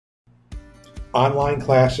Online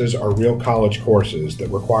classes are real college courses that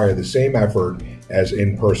require the same effort as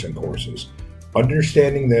in-person courses.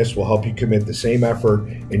 Understanding this will help you commit the same effort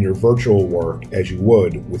in your virtual work as you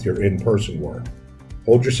would with your in-person work.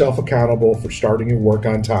 Hold yourself accountable for starting your work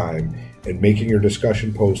on time and making your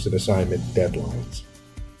discussion post and assignment deadlines.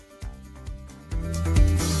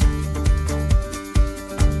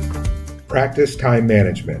 Practice time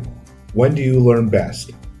management. When do you learn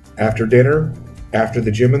best? After dinner? After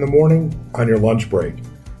the gym in the morning? On your lunch break?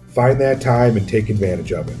 Find that time and take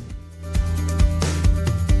advantage of it.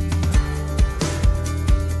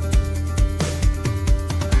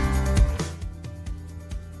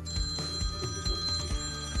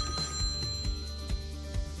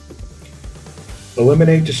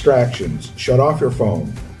 Eliminate distractions. Shut off your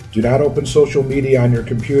phone. Do not open social media on your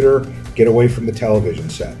computer. Get away from the television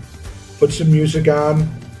set. Put some music on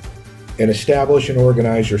and establish and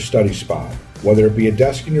organize your study spot, whether it be a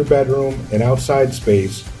desk in your bedroom, an outside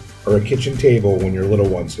space, or a kitchen table when your little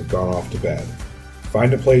ones have gone off to bed.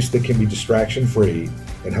 Find a place that can be distraction-free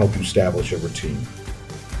and help you establish a routine.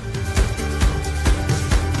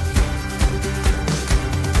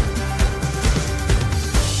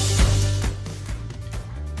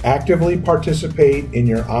 Actively participate in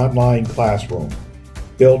your online classroom.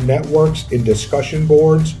 Build networks in discussion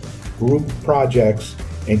boards, group projects,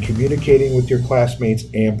 and communicating with your classmates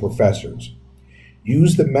and professors.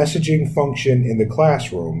 Use the messaging function in the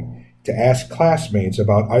classroom to ask classmates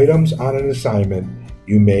about items on an assignment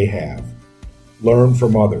you may have. Learn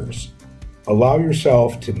from others. Allow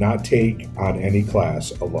yourself to not take on any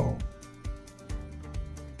class alone.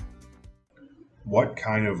 What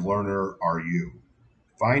kind of learner are you?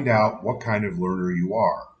 Find out what kind of learner you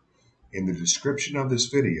are. In the description of this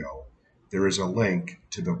video, there is a link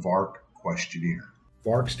to the VARK questionnaire.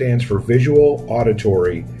 VARK stands for Visual,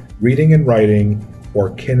 Auditory, Reading and Writing,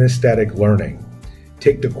 or Kinesthetic Learning.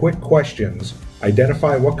 Take the quick questions,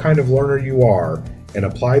 identify what kind of learner you are, and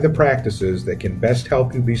apply the practices that can best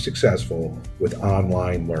help you be successful with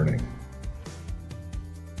online learning.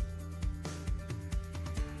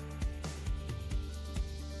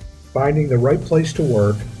 Finding the right place to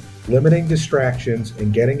work, limiting distractions,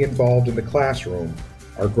 and getting involved in the classroom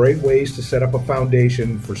are great ways to set up a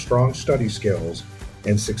foundation for strong study skills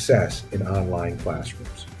and success in online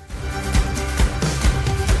classrooms.